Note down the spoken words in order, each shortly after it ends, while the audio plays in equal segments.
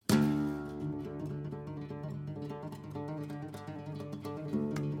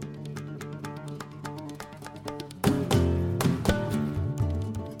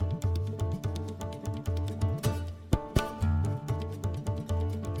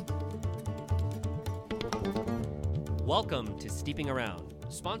Welcome to Steeping Around,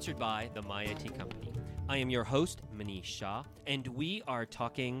 sponsored by the Maya Tea Company. I am your host, Manish Shah, and we are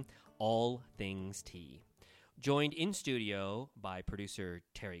talking all things tea. Joined in studio by producer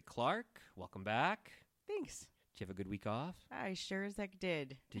Tere Clark. Welcome back. Thanks. Did you have a good week off? I sure as heck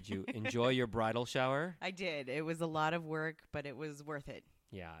did. Did you enjoy your bridal shower? I did. It was a lot of work, but it was worth it.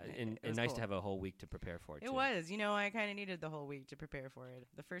 Yeah, and was nice cool. to have a whole week to prepare for it, It too. was. You know, I kind of needed the whole week to prepare for it.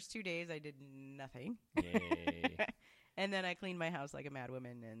 The first 2 days, I did nothing. Yay. And then I cleaned my house like a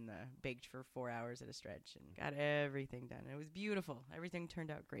madwoman and baked for 4 hours at a stretch and got everything done. It was beautiful. Everything turned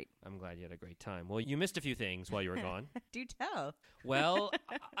out great. I'm glad you had a great time. Well, you missed a few things while you were gone. Do tell. Well,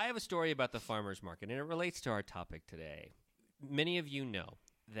 I have a story about the farmer's market, and it relates to our topic today. Many of you know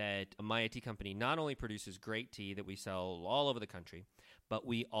that Maya Tea Company not only produces great tea that we sell all over the country, but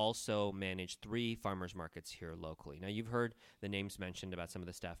we also manage 3 farmers markets here locally. Now, you've heard the names mentioned about some of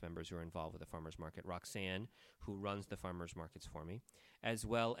the staff members who are involved with the farmers market. Roxanne, who runs the farmers markets for me, as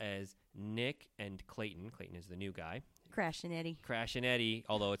well as Nick and Clayton. Clayton is the new guy. Crash and Eddie. Crash and Eddie,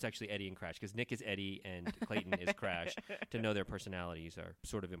 although it's actually Eddie and Crash, because Nick is Eddie and Clayton is Crash. To know their personalities are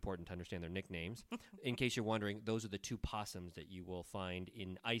sort of important to understand their nicknames. In case you're wondering, those are the 2 possums that you will find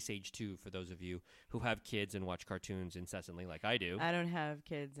in Ice Age 2 for those of you who have kids and watch cartoons incessantly like I do. I don't have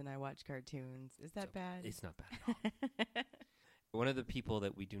kids and I watch cartoons. Is that bad? It's not bad at all. One of the people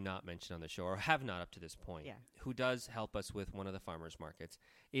that we do not mention on the show, or have not up to this point, who does help us with one of the farmers markets,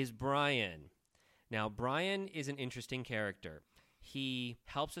 is Brian. Now, Brian is an interesting character. He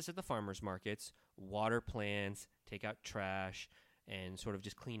helps us at the farmers markets, water plants, take out trash, and sort of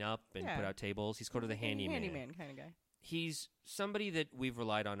just clean up and put out tables. He's sort of the handyman. Handyman kind of guy. He's somebody that we've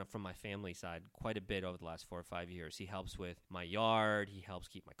relied on from my family side quite a bit over the last 4 or 5 years. He helps with my yard. He helps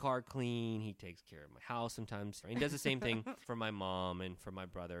keep my car clean. He takes care of my house sometimes. He does the same thing for my mom and for my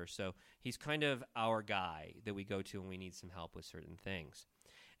brother. So he's kind of our guy that we go to when we need some help with certain things.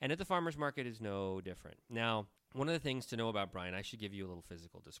 And at the farmer's market is no different. Now, one of the things to know about Brian, I should give you a little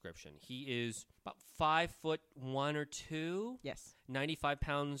physical description. He is about 5'1" or 2". Yes. 95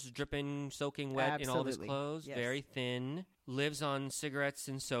 pounds, dripping, soaking wet in all of his clothes. Yes. Very thin. Lives on cigarettes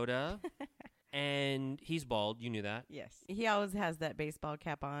and soda. And he's bald. You knew that. Yes. He always has that baseball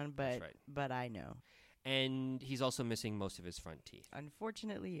cap on, but That's right. But I know. And he's also missing most of his front teeth.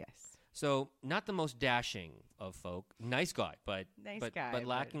 Unfortunately, yes. So not the most dashing of folk. Nice guy, but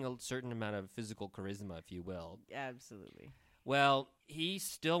lacking a certain amount of physical charisma, if you will. Absolutely. Well, he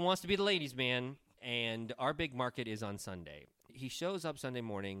still wants to be the ladies' man, and our big market is on Sunday. He shows up Sunday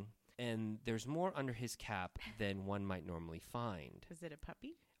morning, and there's more under his cap than one might normally find. Is it a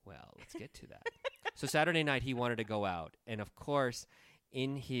puppy? Well, let's get to that. So Saturday night, he wanted to go out, and of course,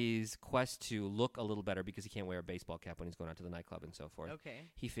 in his quest to look a little better, because he can't wear a baseball cap when he's going out to the nightclub and so forth,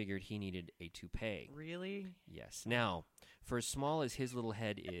 he figured he needed a toupee. Really? Yes. Now, for as small as his little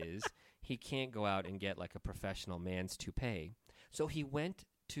head is, he can't go out and get like a professional man's toupee. So he went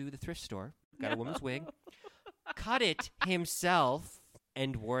to the thrift store, got a woman's wig, cut it himself,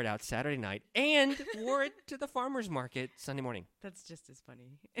 and wore it out Saturday night, and wore it to the farmer's market Sunday morning. That's just as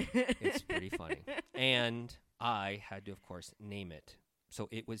funny. It's pretty funny. And I had to, of course, name it. So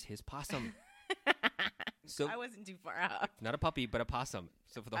it was his possum. So I wasn't too far off. Not a puppy, but a possum.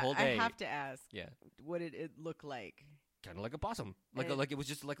 So for the whole day. I have to ask. Yeah. What did it look like? Kind of like a possum. Like it was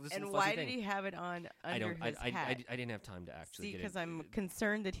just like this little and fuzzy why thing. did he have it on under his hat? I didn't have time to actually See, because I'm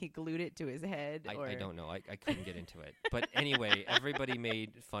concerned that he glued it to his head. I don't know. I couldn't get into it. But anyway, everybody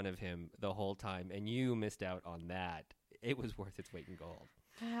made fun of him the whole time, and you missed out on that. It was worth its weight in gold.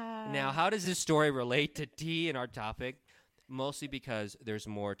 Now, how does this story relate to tea and our topic? Mostly because there's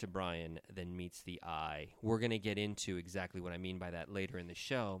more to Brian than meets the eye. We're going to get into exactly what I mean by that later in the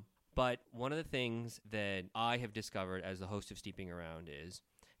show. But one of the things that I have discovered as the host of Steeping Around is,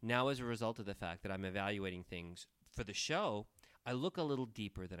 now as a result of the fact that I'm evaluating things for the show, I look a little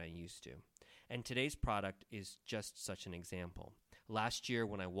deeper than I used to. And today's product is just such an example. Last year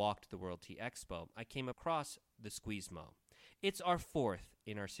when I walked the World Tea Expo, I came across the Squeezmo. It's our 4th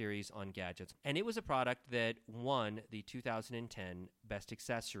in our series on gadgets, and it was a product that won the 2010 Best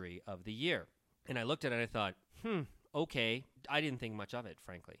Accessory of the Year. And I looked at it and I thought, okay. I didn't think much of it,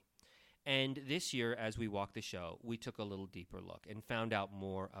 frankly. And this year, as we walked the show, we took a little deeper look and found out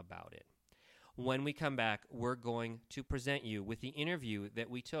more about it. When we come back, we're going to present you with the interview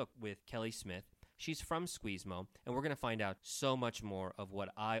that we took with Kelly Smith. She's from Squeezmo, and we're going to find out so much more of what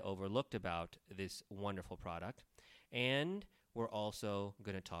I overlooked about this wonderful product. And we're also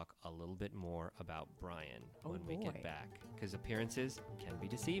going to talk a little bit more about Brian when we get back, because appearances can be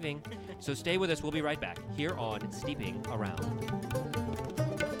deceiving. So stay with us. We'll be right back here on Steeping Around.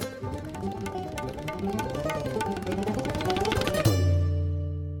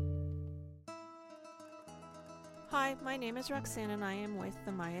 name is Roxanne and I am with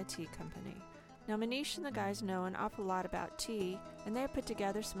the Maya Tea Company. Now Manish and the guys know an awful lot about tea and they have put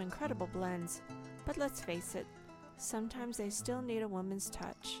together some incredible blends. But let's face it, sometimes they still need a woman's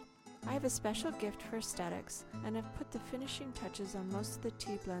touch. I have a special gift for aesthetics and have put the finishing touches on most of the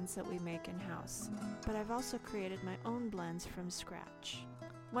tea blends that we make in-house. But I've also created my own blends from scratch.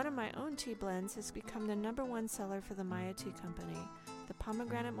 One of my own tea blends has become the #1 seller for the Maya Tea Company, the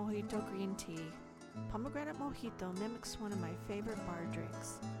Pomegranate Mojito Green Tea. Pomegranate Mojito mimics one of my favorite bar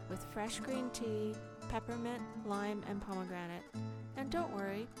drinks, with fresh green tea, peppermint, lime, and pomegranate. And don't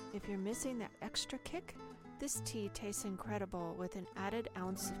worry, if you're missing that extra kick, this tea tastes incredible with an added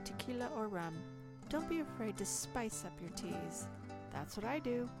ounce of tequila or rum. Don't be afraid to spice up your teas. That's what I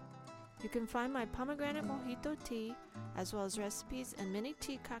do. You can find my pomegranate mojito tea, as well as recipes and mini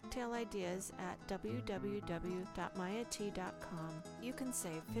tea cocktail ideas at www.mayatea.com. You can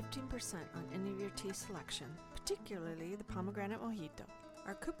save 15% on any of your tea selection, particularly the pomegranate mojito.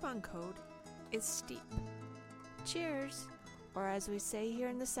 Our coupon code is STEEP. Cheers! Or as we say here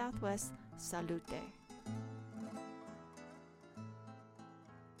in the Southwest, salute.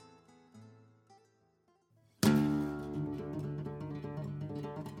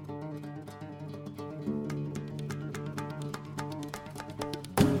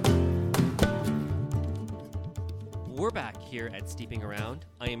 We're back here at Steeping Around.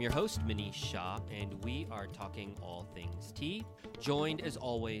 I am your host, Manish Shah, and we are talking all things tea, joined as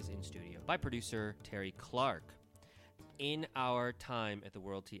always in studio by producer Tere Clark. In our time at the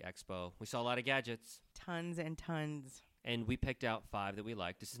World Tea Expo, we saw a lot of gadgets. Tons and tons. And we picked out 5 that we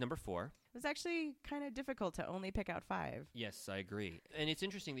liked. This is number 4. It was actually kind of difficult to only pick out 5. Yes, I agree. And it's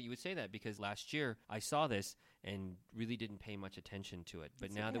interesting that you would say that because last year I saw this and really didn't pay much attention to it.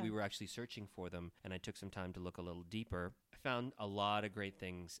 But now that we were actually searching for them and I took some time to look a little deeper, I found a lot of great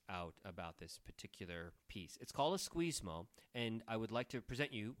things out about this particular piece. It's called a Squeezmo, and I would like to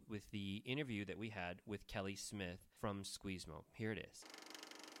present you with the interview that we had with Kelly Smith from Squeezmo. Here it is.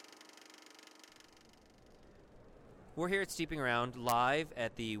 We're here at Steeping Around live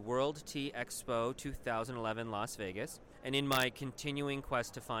at the World Tea Expo 2011 Las Vegas. And in my continuing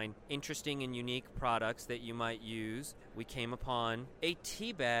quest to find interesting and unique products that you might use, we came upon a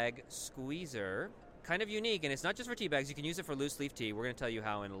tea bag squeezer. Kind of unique, and it's not just for tea bags. You can use it for loose leaf tea. We're going to tell you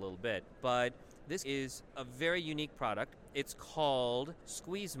how in a little bit. But this is a very unique product. It's called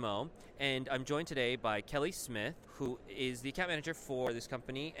Squeezmo, and I'm joined today by Kelly Smith, who is the account manager for this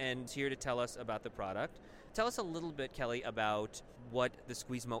company and is here to tell us about the product. Tell us a little bit, Kelly, about what the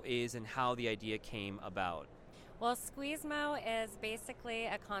Squeezmo is and how the idea came about. Well, Squeezmo is basically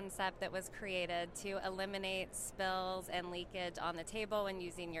a concept that was created to eliminate spills and leakage on the table when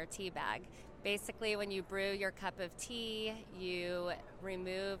using your tea bag. Basically, when you brew your cup of tea, you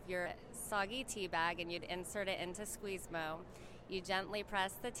remove your soggy tea bag and you'd insert it into Squeezmo. You gently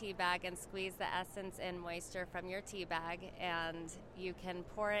press the tea bag and squeeze the essence and moisture from your tea bag, and you can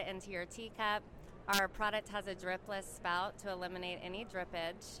pour it into your teacup. Our product has a dripless spout to eliminate any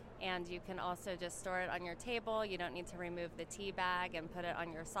drippage, and you can also just store it on your table. You don't need to remove the tea bag and put it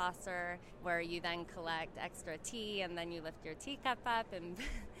on your saucer, where you then collect extra tea, and then you lift your teacup up and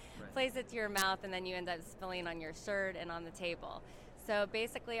place it to your mouth, and then you end up spilling on your shirt and on the table. So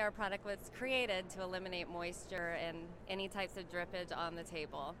basically our product was created to eliminate moisture and any types of drippage on the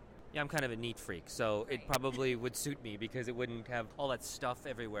table. Yeah, I'm kind of a neat freak, so it probably would suit me because it wouldn't have all that stuff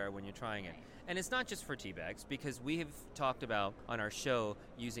everywhere when you're trying it. And it's not just for tea bags, because we have talked about on our show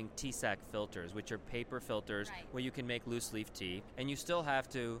using tea sack filters, which are paper filters where you can make loose leaf tea, and you still have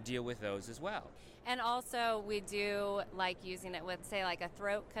to deal with those as well. And also we do like using it with, say, like a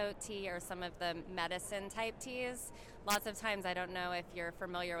throat coat tea or some of the medicine type teas. Lots of times, I don't know if you're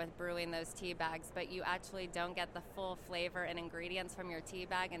familiar with brewing those tea bags, but you actually don't get the full flavor and ingredients from your tea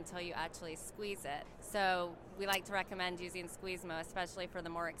bag until you actually squeeze it. So we like to recommend using Squeezmo, especially for the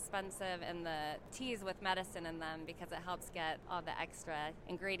more expensive and the teas with medicine in them, because it helps get all the extra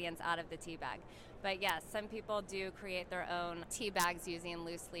ingredients out of the tea bag. But yes, some people do create their own tea bags using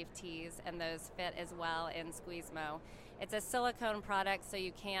loose leaf teas, and those fit as well in Squeezmo. It's a silicone product, so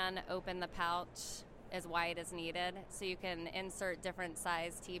you can open the pouch as wide as needed, so you can insert different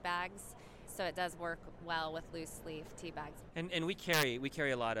size tea bags. So it does work well with loose leaf tea bags. And we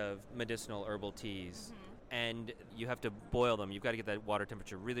carry a lot of medicinal herbal teas. And you have to boil them. You've got to get that water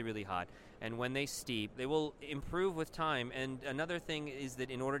temperature really, really hot. And when they steep, they will improve with time. And another thing is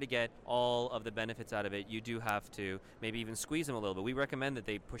that in order to get all of the benefits out of it, you do have to maybe even squeeze them a little bit. We recommend that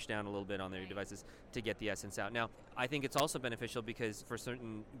they push down a little bit on their devices to get the essence out. Now, I think it's also beneficial because for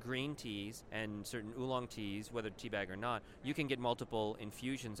certain green teas and certain oolong teas, whether tea bag or not, you can get multiple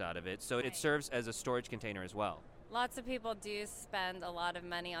infusions out of it. So it serves as a storage container as well. Lots of people do spend a lot of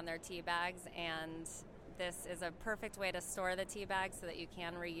money on their tea bags, and this is a perfect way to store the tea bag so that you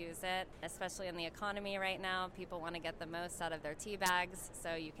can reuse it, especially in the economy right now. People want to get the most out of their tea bags,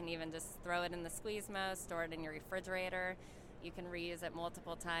 so you can even just throw it in the Squeezmo, store it in your refrigerator. You can reuse it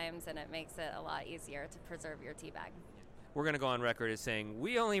multiple times, and it makes it a lot easier to preserve your tea bag. We're going to go on record as saying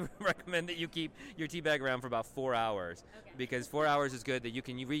we only recommend that you keep your tea bag around for about 4 hours, because 4 hours is good, that you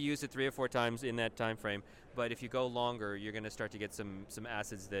can reuse it 3 or 4 times in that time frame. But if you go longer, you're going to start to get some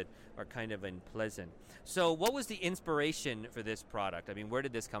acids that are kind of unpleasant. So what was the inspiration for this product? I mean, where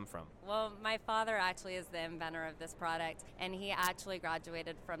did this come from? Well, my father actually is the inventor of this product, and he actually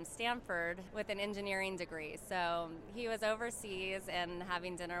graduated from Stanford with an engineering degree. So he was overseas and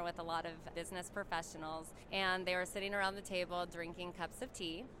having dinner with a lot of business professionals, and they were sitting around the table drinking cups of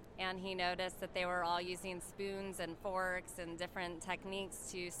tea. And he noticed that they were all using spoons and forks and different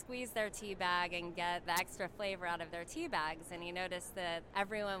techniques to squeeze their tea bag and get the extra flavor out of their tea bags. And he noticed that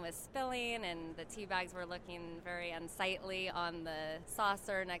everyone was spilling and the tea bags were looking very unsightly on the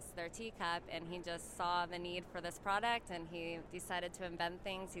saucer next to their teacup. And he just saw the need for this product, and he decided to invent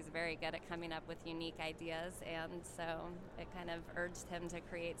things. He's very good at coming up with unique ideas, and so it kind of urged him to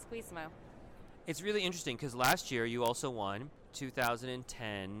create Squeezmo. It's really interesting because last year you also won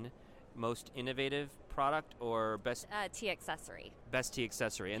 2010 Most Innovative Product or Best Tea Accessory. Best Tea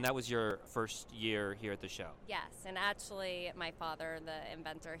Accessory, and that was your first year here at the show. Yes, and actually my father, the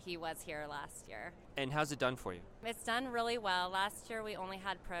inventor, he was here last year. And how's it done for you? It's done really well. Last year we only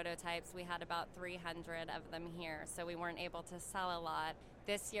had prototypes. We had about 300 of them here, so we weren't able to sell a lot.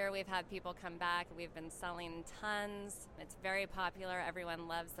 This year we've had people come back. We've been selling tons. It's very popular. Everyone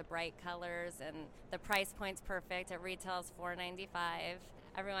loves the bright colors, and the price point's perfect. It retails $4.95.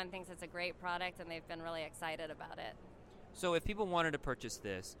 Everyone thinks it's a great product, and they've been really excited about it. So if people wanted to purchase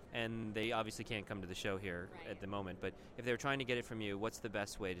this, and they obviously can't come to the show here at the moment, but if they're trying to get it from you, what's the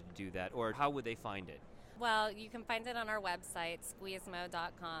best way to do that, or how would they find it? Well, you can find it on our website,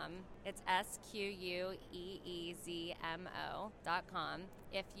 squeezmo.com. It's SQUEEZMO.com.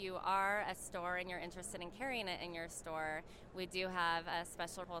 If you are a store and you're interested in carrying it in your store, we do have a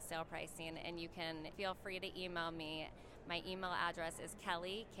special wholesale pricing, and you can feel free to email me. My email address is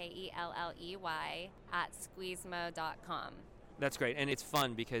Kelly, Kelley, @squeezmo.com. That's great, and it's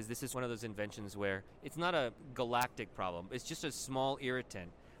fun because this is one of those inventions where it's not a galactic problem. It's just a small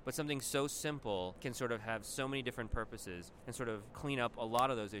irritant. But something so simple can sort of have so many different purposes and sort of clean up a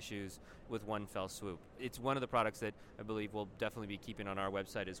lot of those issues with one fell swoop. It's one of the products that I believe we'll definitely be keeping on our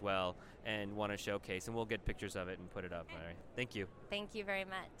website as well and want to showcase, and we'll get pictures of it and put it up. All right. Thank you. Thank you very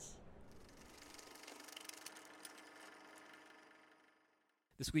much.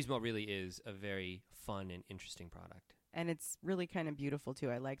 The Squeezmo really is a very fun and interesting product. And it's really kind of beautiful,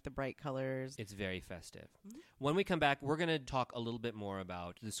 too. I like the bright colors. It's very festive. Mm-hmm. When we come back, we're going to talk a little bit more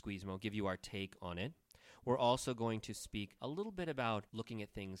about the Squeezmo, give you our take on it. We're also going to speak a little bit about looking at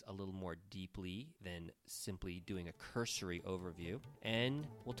things a little more deeply than simply doing a cursory overview. And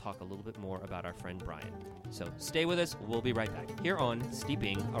we'll talk a little bit more about our friend Brian. So stay with us. We'll be right back here on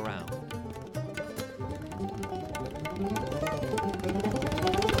Steeping Around.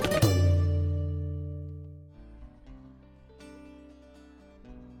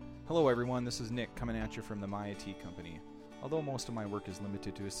 Hello everyone, this is Nick coming at you from the Maya Tea Company. Although most of my work is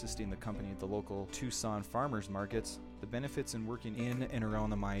limited to assisting the company at the local Tucson farmers markets, the benefits in working in and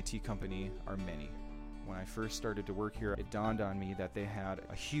around the Maya Tea Company are many. When I first started to work here, it dawned on me that they had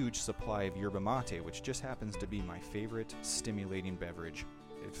a huge supply of yerba mate, which just happens to be my favorite stimulating beverage.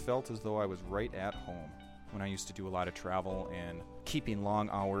 It felt as though I was right at home. When I used to do a lot of travel and keeping long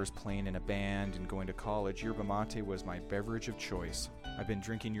hours playing in a band and going to college, yerba mate was my beverage of choice. I've been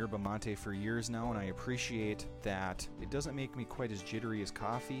drinking yerba mate for years now, and I appreciate that it doesn't make me quite as jittery as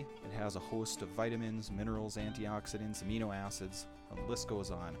coffee. It has a host of vitamins, minerals, antioxidants, amino acids, and the list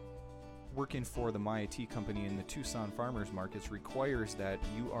goes on. Working for the Maya Tea Company in the Tucson farmers markets requires that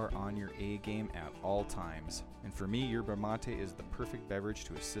you are on your A game at all times. And for me, yerba mate is the perfect beverage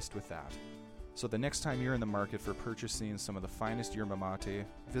to assist with that. So the next time you're in the market for purchasing some of the finest yerba mate,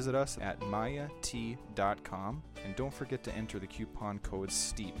 visit us at mayatea.com, and don't forget to enter the coupon code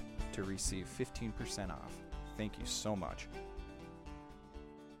STEEP to receive 15% off. Thank you so much.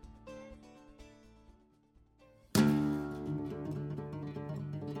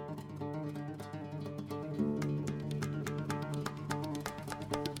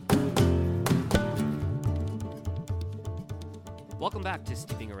 Welcome back to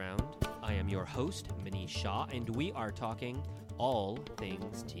Steeping Around. I am your host, Manish Shah, and we are talking all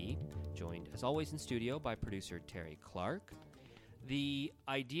things tea, joined as always in studio by producer Tere Clark. The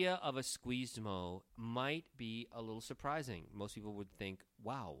idea of a Squeezmo might be a little surprising. Most people would think,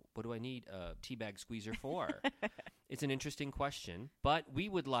 wow, what do I need a tea bag squeezer for? It's an interesting question, but we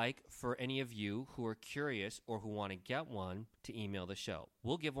would like for any of you who are curious or who want to get one to email the show.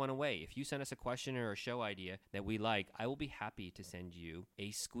 We'll give one away. If you send us a question or a show idea that we like, I will be happy to send you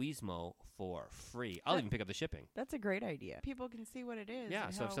a Squeezmo for free. I'll even pick up the shipping. That's a great idea. People can see what it is. Yeah,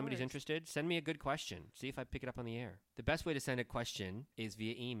 and so how if it somebody's works. interested, send me a good question. See if I pick it up on the air. The best way to send a question is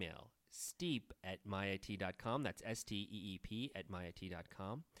via email. steep@myit.com. That's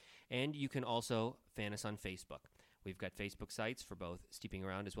steep@myit.com. And you can also fan us on Facebook. We've got Facebook sites for both Steeping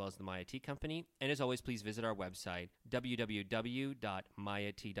Around as well as the Maya Tea Company. And as always, please visit our website,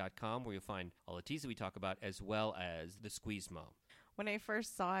 www.myat.com, where you'll find all the teas that we talk about as well as the Squeezmo. When I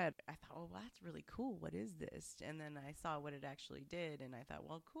first saw it, I thought, oh, that's really cool. What is this? And then I saw what it actually did, and I thought,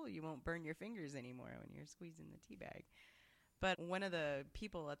 well, cool. You won't burn your fingers anymore when you're squeezing the tea bag. But one of the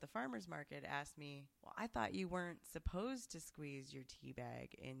people at the farmer's market asked me, well, I thought you weren't supposed to squeeze your tea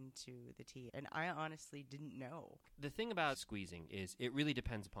bag into the tea. And I honestly didn't know. The thing about squeezing is it really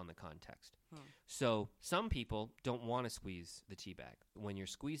depends upon the context. So some people don't want to squeeze the tea bag. When you're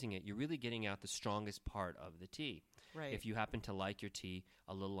squeezing it, you're really getting out the strongest part of the tea. Right. If you happen to like your tea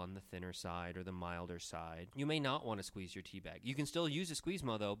a little on the thinner side or the milder side, you may not want to squeeze your tea bag. You can still use a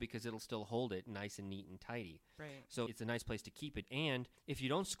Squeezmo, though, because it'll still hold it nice and neat and tidy. Right. So it's a nice place to keep it. And if you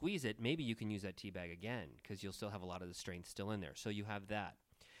don't squeeze it, maybe you can use that tea bag again because you'll still have a lot of the strength still in there. So you have that.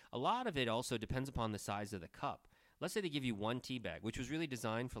 A lot of it also depends upon the size of the cup. Let's say they give you one tea bag, which was really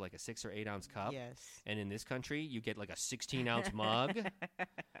designed for like a 6 or 8 ounce cup. Yes. And in this country, you get like a 16-ounce mug.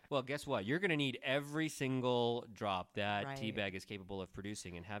 Well, guess what? You're going to need every single drop that tea bag is capable of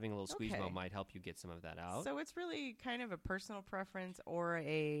producing. And having a little Squeezmo might help you get some of that out. So it's really kind of a personal preference or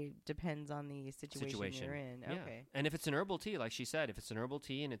a depends on the situation you're in. Yeah. Okay. And if it's an herbal tea, like she said, if it's an herbal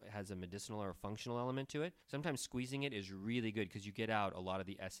tea and it has a medicinal or a functional element to it, sometimes squeezing it is really good because you get out a lot of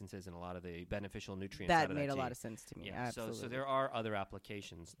the essences and a lot of the beneficial nutrients out of that made a tea. lot of sense to me. Yeah, Absolutely. so there are other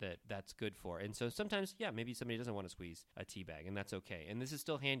applications that's good for. And so sometimes, maybe somebody doesn't want to squeeze a tea bag, and that's okay. And this is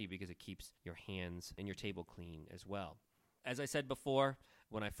still handy because it keeps your hands and your table clean as well. As I said before,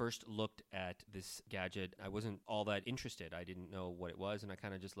 when I first looked at this gadget, I wasn't all that interested. I didn't know what it was, and I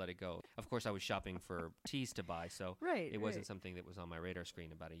kind of just let it go. Of course, I was shopping for teas to buy, so it wasn't something that was on my radar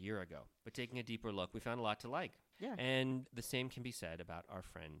screen about a year ago. But taking a deeper look, we found a lot to like. Yeah. And the same can be said about our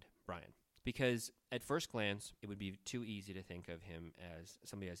friend Brian. Because at first glance, it would be too easy to think of him as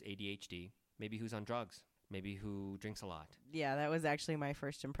somebody who has ADHD, maybe who's on drugs, maybe who drinks a lot. Yeah, that was actually my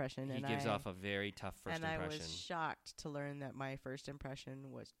first impression. He gives off a very tough first impression. And I was shocked to learn that my first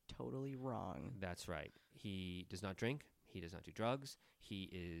impression was totally wrong. That's right. He does not drink. He does not do drugs. He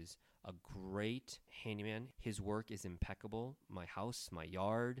is a great handyman. His work is impeccable. My house, my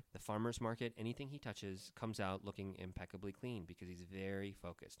yard, the farmer's market, anything he touches comes out looking impeccably clean because he's very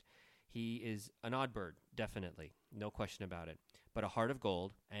focused. He is an odd bird, definitely. No question about it. But a heart of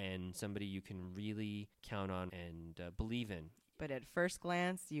gold and somebody you can really count on and believe in. But at first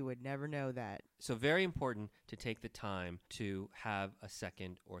glance, you would never know that. So very important to take the time to have a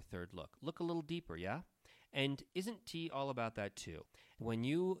second or third look. Look a little deeper, yeah? And isn't tea all about that too? When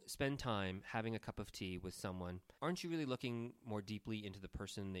you spend time having a cup of tea with someone, aren't you really looking more deeply into the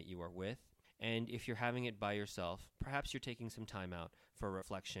person that you are with? And if you're having it by yourself, perhaps you're taking some time out for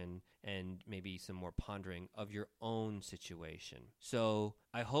reflection and maybe some more pondering of your own situation. So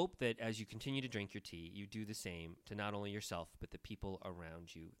I hope that as you continue to drink your tea, you do the same to not only yourself, but the people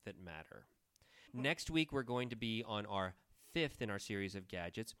around you that matter. Next week, we're going to be on our 5th in our series of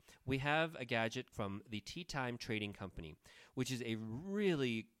gadgets. We have a gadget from the Tea Time Trading Company, which is a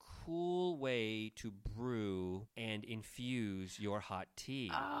really cool way to brew and infuse your hot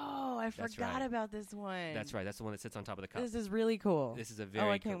tea. Oh, I forgot about this one. That's right. That's the one that sits on top of the cup. This is really cool. This is a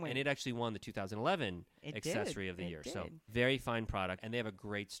very can't wait. And it actually won the 2011 accessory of the year. So very fine product. And they have a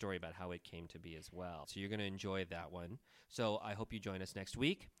great story about how it came to be as well. So you're going to enjoy that one. So I hope you join us next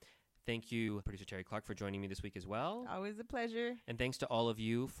week. Thank you, Producer Terry Clark, for joining me this week as well. Always a pleasure. And thanks to all of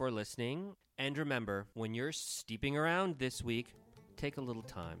you for listening. And remember, when you're steeping around this week, take a little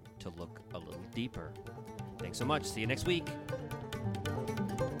time to look a little deeper. Thanks so much. See you next week.